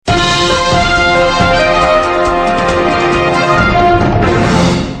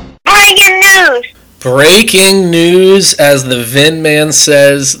Breaking news, as the Vin Man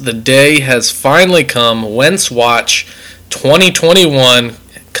says, the day has finally come. Wentz Watch 2021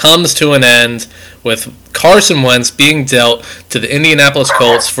 comes to an end with Carson Wentz being dealt to the Indianapolis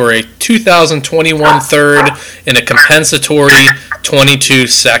Colts for a 2021 third and a compensatory 22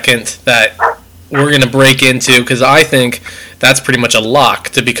 second that we're going to break into because I think that's pretty much a lock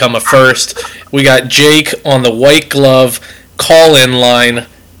to become a first. We got Jake on the white glove call-in line.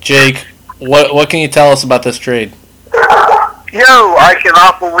 Jake, what can you tell us about this trade? Yo, I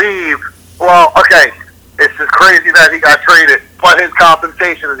cannot believe. Well, okay, it's just crazy that he got traded, but his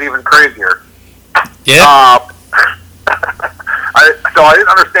compensation is even crazier. Yeah. So I didn't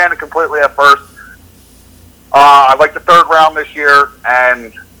understand it completely at first. I like the third round this year,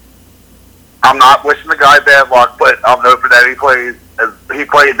 and I'm not wishing the guy bad luck, but I'm hoping that he plays as he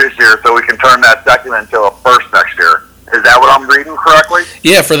played this year, so we can turn that second into a first next year. Is that what I'm reading correctly?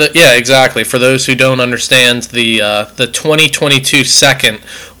 Yeah, exactly. For those who don't understand, the 2022 second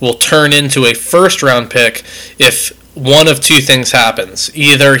will turn into a first round pick if one of two things happens.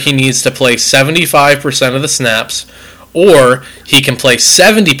 Either he needs to play 75% of the snaps, or he can play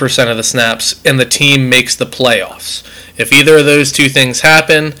 70% of the snaps and the team makes the playoffs. If either of those two things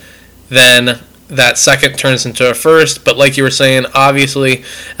happen, then that second turns into a first. But like you were saying, obviously,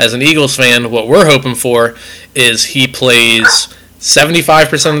 as an Eagles fan, what we're hoping for is he plays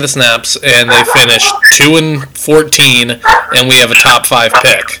 75% of the snaps and they finish 2-14 and we have a top 5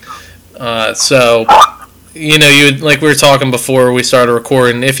 pick. So, like we were talking before we started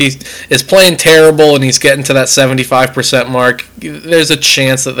recording, if he is playing terrible and he's getting to that 75% mark, there's a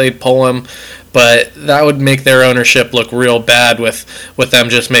chance that they'd pull him. But that would make their ownership look real bad with them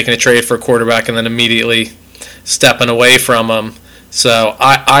just making a trade for a quarterback and then immediately stepping away from him. So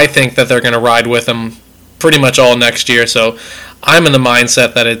I think that they're going to ride with him pretty much all next year. So I'm in the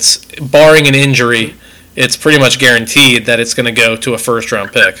mindset that it's, barring an injury, it's pretty much guaranteed that it's going to go to a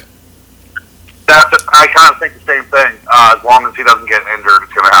first-round pick. I kind of think the same thing. As long as he doesn't get injured,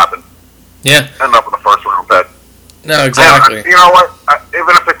 it's going to happen. Yeah. End up in the first-round pick. No, exactly. And, you know what?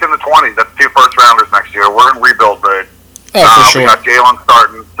 Even if it's in the 20s, that's 2 first-rounders next year. We're in rebuild mode. Oh, for sure. We got Jalen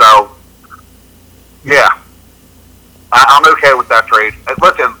starting, so, yeah. I'm okay with that trade. And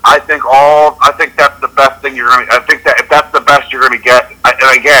listen, I think that's the best thing you're going to, I think that if that's the best you're going to get,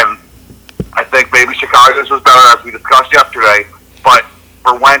 and again, I think maybe Chicago's was better as we discussed yesterday, but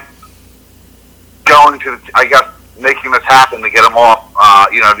for Wentz going to, I guess, making this happen to get him off,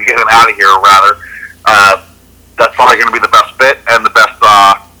 to get him out of here, rather, that's probably going to be the best fit and the best,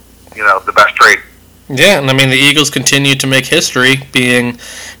 the best trade. Yeah, and I mean, the Eagles continue to make history, being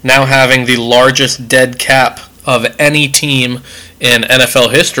now having the largest dead cap of any team in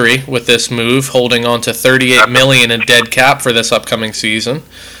NFL history with this move, holding on to $38 million in dead cap for this upcoming season.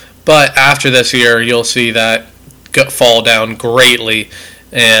 But after this year, you'll see that fall down greatly,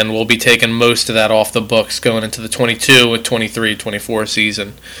 and we'll be taking most of that off the books going into the 22 and 23, 24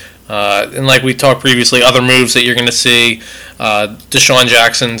 season. And like we talked previously, other moves that you're going to see, Deshaun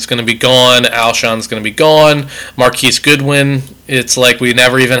Jackson's going to be gone, Alshon's going to be gone, Marquise Goodwin, it's like we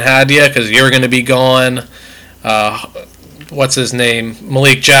never even had you because you're going to be gone. What's his name?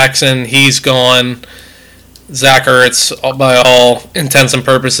 Malik Jackson, he's gone. Zach Ertz, by all intents and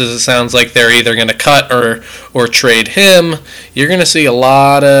purposes, it sounds like they're either going to cut or trade him. You're going to see a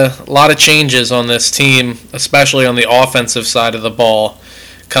lot of changes on this team, especially on the offensive side of the ball,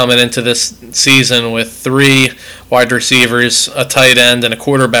 coming into this season with 3 wide receivers, a tight end, and a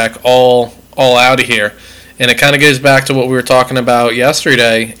quarterback all out of here. And it kind of goes back to what we were talking about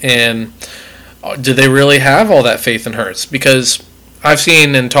yesterday. And do they really have all that faith in Hurts? Because I've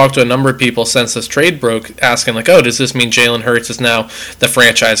seen and talked to a number of people since this trade broke asking, like, oh, does this mean Jalen Hurts is now the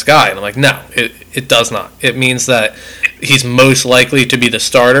franchise guy? And I'm like, no, it does not. It means that he's most likely to be the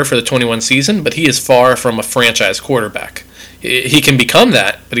starter for the 21 season, but he is far from a franchise quarterback. He can become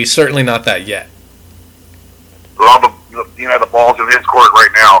that, but he's certainly not that yet. Well, the ball's in his court right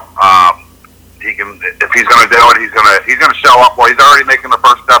now. He can, if he's going to do it, he's going to show up. Well, he's already making the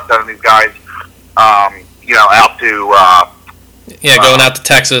first step down these guys. Out to going out to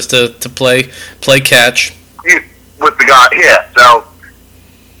Texas to play catch with the guy. Yeah, so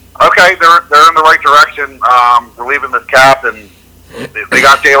okay, they're in the right direction. Relieving this cap, and they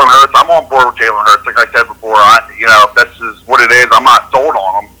got Jalen Hurts. I'm on board with Jalen Hurts. Like I said before, if this is what it is, I'm not sold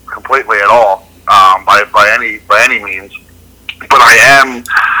on him completely at all by any means. But I am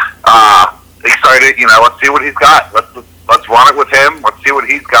excited. Let's see what he's got. Let's run it with him. Let's see what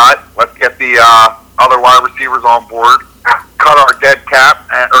he's got. Let's get the other wide receivers on board. Cut our dead cap,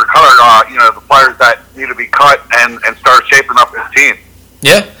 or cut our the players that need to be cut, and start shaping up his team.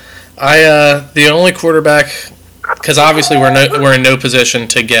 Yeah, I the only quarterback, because obviously we're in no position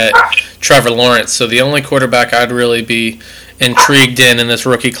to get Trevor Lawrence, so the only quarterback I'd really be intrigued in this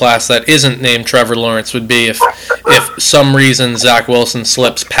rookie class that isn't named Trevor Lawrence would be if some reason Zach Wilson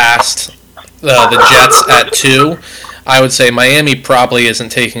slips past the Jets at 2. I would say Miami probably isn't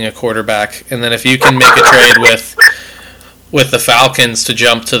taking a quarterback, and then if you can make a trade with the Falcons to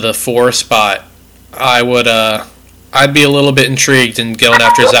jump to the 4 spot, I'd be a little bit intrigued in going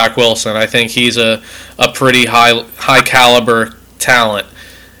after Zach Wilson. I think he's a pretty high caliber talent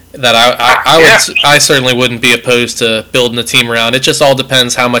that I certainly wouldn't be opposed to building a team around. It just all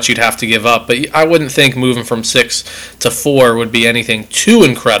depends how much you'd have to give up, but I wouldn't think moving from 6 to 4 would be anything too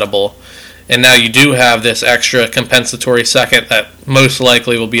incredible. And now you do have this extra compensatory second that most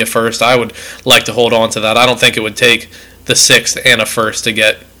likely will be a first. I would like to hold on to that. I don't think it would take the 6th and a first to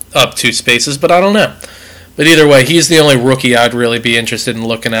get up 2 spaces, but I don't know. But either way, he's the only rookie I'd really be interested in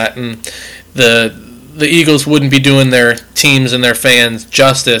looking at, and the Eagles wouldn't be doing their teams and their fans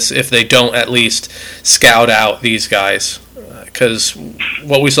justice if they don't at least scout out these guys, because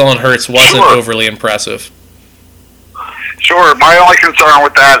what we saw in Hurts wasn't overly impressive. Sure. My only concern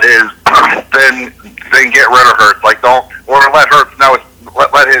with that is then get rid of Hurts. Like, don't, or let Hurts know,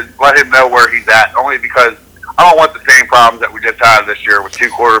 let him know where he's at. Only because I don't want the same problems that we just had this year with 2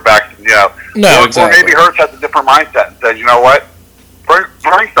 quarterbacks. No, exactly. Or maybe Hurts has a different mindset and says, you know what,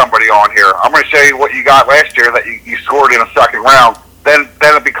 bring somebody on here. I'm going to show you what you got last year that you scored in a second round. Then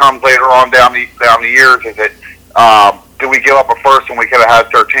it becomes later on down the years. Is it do we give up a first when we could have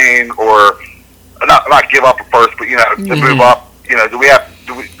had 13 or? Not give up a first, but to move up.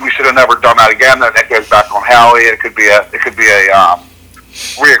 We should have never done that again. Then that goes back on Howie. It could be a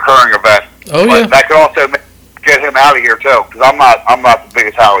reoccurring event. Oh yeah. But that could also get him out of here too, because I'm not the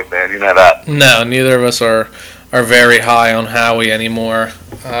biggest Howie fan. You know that. No, neither of us are very high on Howie anymore.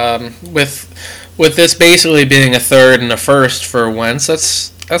 With this basically being a 3rd and a 1st for Wentz,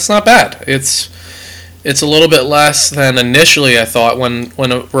 that's not bad. It's a little bit less than initially I thought when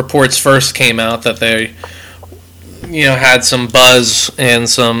reports first came out that they had some buzz and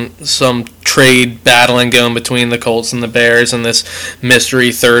some trade battling going between the Colts and the Bears and this mystery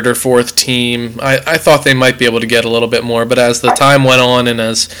 3rd or 4th team. I thought they might be able to get a little bit more, but as the time went on and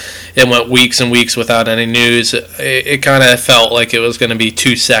as it went weeks and weeks without any news, it kind of felt like it was going to be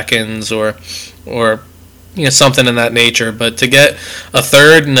 2 seconds or something in that nature. But to get a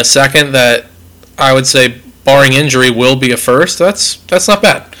 3rd and a 2nd that I would say, barring injury, will be a first. That's not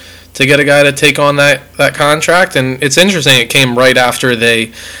bad to get a guy to take on that contract. And it's interesting. It came right after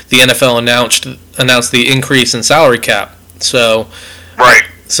the NFL announced the increase in salary cap. So right.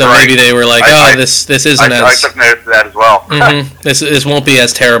 So right. Maybe they were like, this isn't as. I took notice of that as well. Mm-hmm, this won't be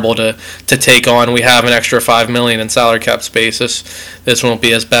as terrible to take on. We have an extra $5 million in salary cap space. This won't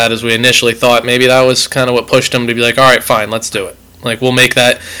be as bad as we initially thought. Maybe that was kind of what pushed them to be like, all right, fine, let's do it. Like, we'll make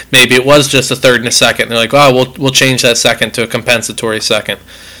that, maybe it was just a 3rd and a 2nd. And they're like, we'll change that 2nd to a compensatory 2nd.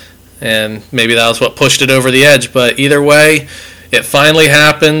 And maybe that was what pushed it over the edge. But either way, it finally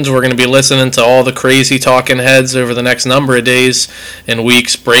happened. We're going to be listening to all the crazy talking heads over the next number of days and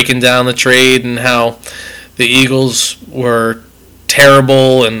weeks breaking down the trade and how the Eagles were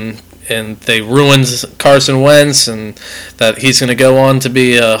terrible and they ruined Carson Wentz and that he's going to go on to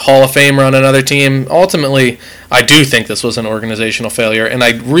be a Hall of Famer on another team. Ultimately, I do think this was an organizational failure, and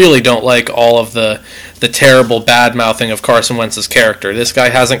I really don't like all of the terrible bad-mouthing of Carson Wentz's character. This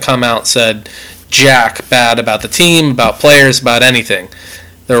guy hasn't come out and said jack bad about the team, about players, about anything.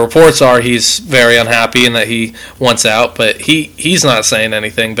 The reports are he's very unhappy and that he wants out, but he's not saying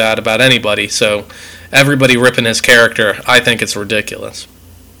anything bad about anybody, so everybody ripping his character, I think it's ridiculous.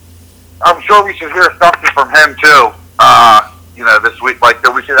 I'm sure we should hear something from him too. This week,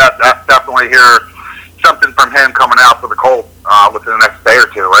 we should definitely hear something from him coming out for the Colts within the next day or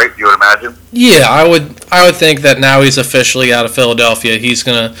two, right? You would imagine. Yeah, I would think that now he's officially out of Philadelphia, he's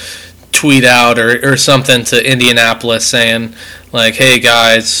gonna tweet out or something to Indianapolis saying like, "Hey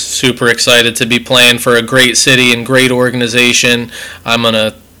guys, super excited to be playing for a great city and great organization. I'm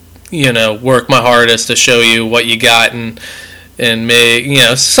gonna, work my hardest to show you what you got and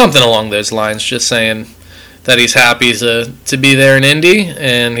something along those lines, just saying that he's happy to be there in Indy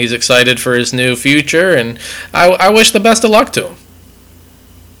and he's excited for his new future, and I wish the best of luck to him.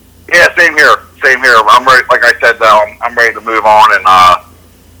 Yeah, same here. I'm ready. Like I said, though, I'm ready to move on, and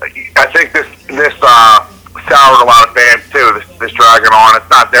I think this soured a lot of fans too. This dragging on. It's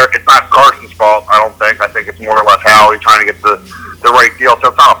not Carson's fault. I don't think. I think it's more or less Howie trying to get the right deal. So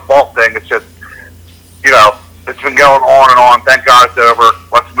it's not a fault thing. It's just it's been going on and on. Thank God it's over.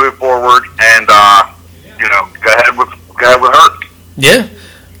 Let's move forward and go ahead with Hurts. Yeah,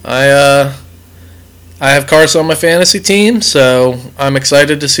 Carson on my fantasy team, so I'm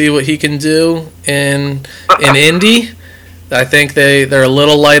excited to see what he can do in Indy. I think they're a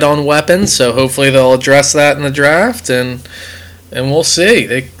little light on weapons, so hopefully they'll address that in the draft, and we'll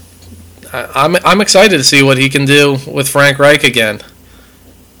see. I'm excited to see what he can do with Frank Reich again.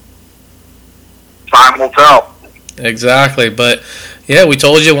 Time will tell. Exactly, but yeah, we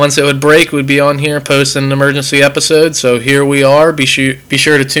told you once it would break, we'd be on here posting an emergency episode. So here we are. Be sure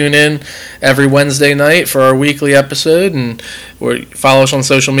to tune in every Wednesday night for our weekly episode, and follow us on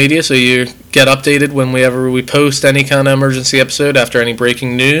social media so you get updated whenever we post any kind of emergency episode after any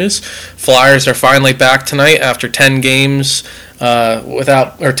breaking news. Flyers are finally back tonight after 10 games 10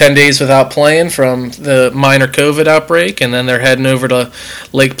 days without playing from the minor COVID outbreak, and then they're heading over to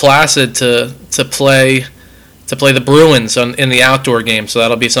Lake Placid to play the Bruins in the outdoor game, so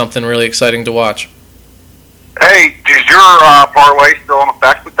that'll be something really exciting to watch. Hey, is your parlay still in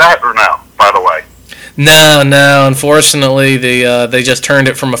effect with that, or no, by the way? No. Unfortunately, they just turned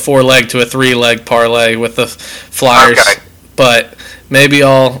it from a 4-leg to a 3-leg parlay with the Flyers. Okay. But maybe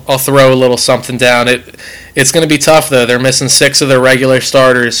I'll throw a little something down. It's going to be tough, though. They're missing 6 of their regular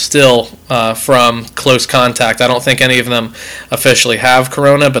starters still from close contact. I don't think any of them officially have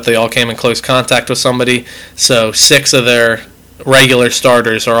corona, but they all came in close contact with somebody. So 6 of their regular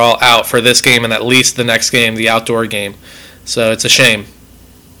starters are all out for this game and at least the next game, the outdoor game. So it's a shame.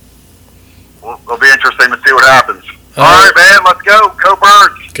 Well, it'll be interesting to see what happens. All right, man, let's go. Go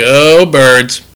Birds. Go Birds.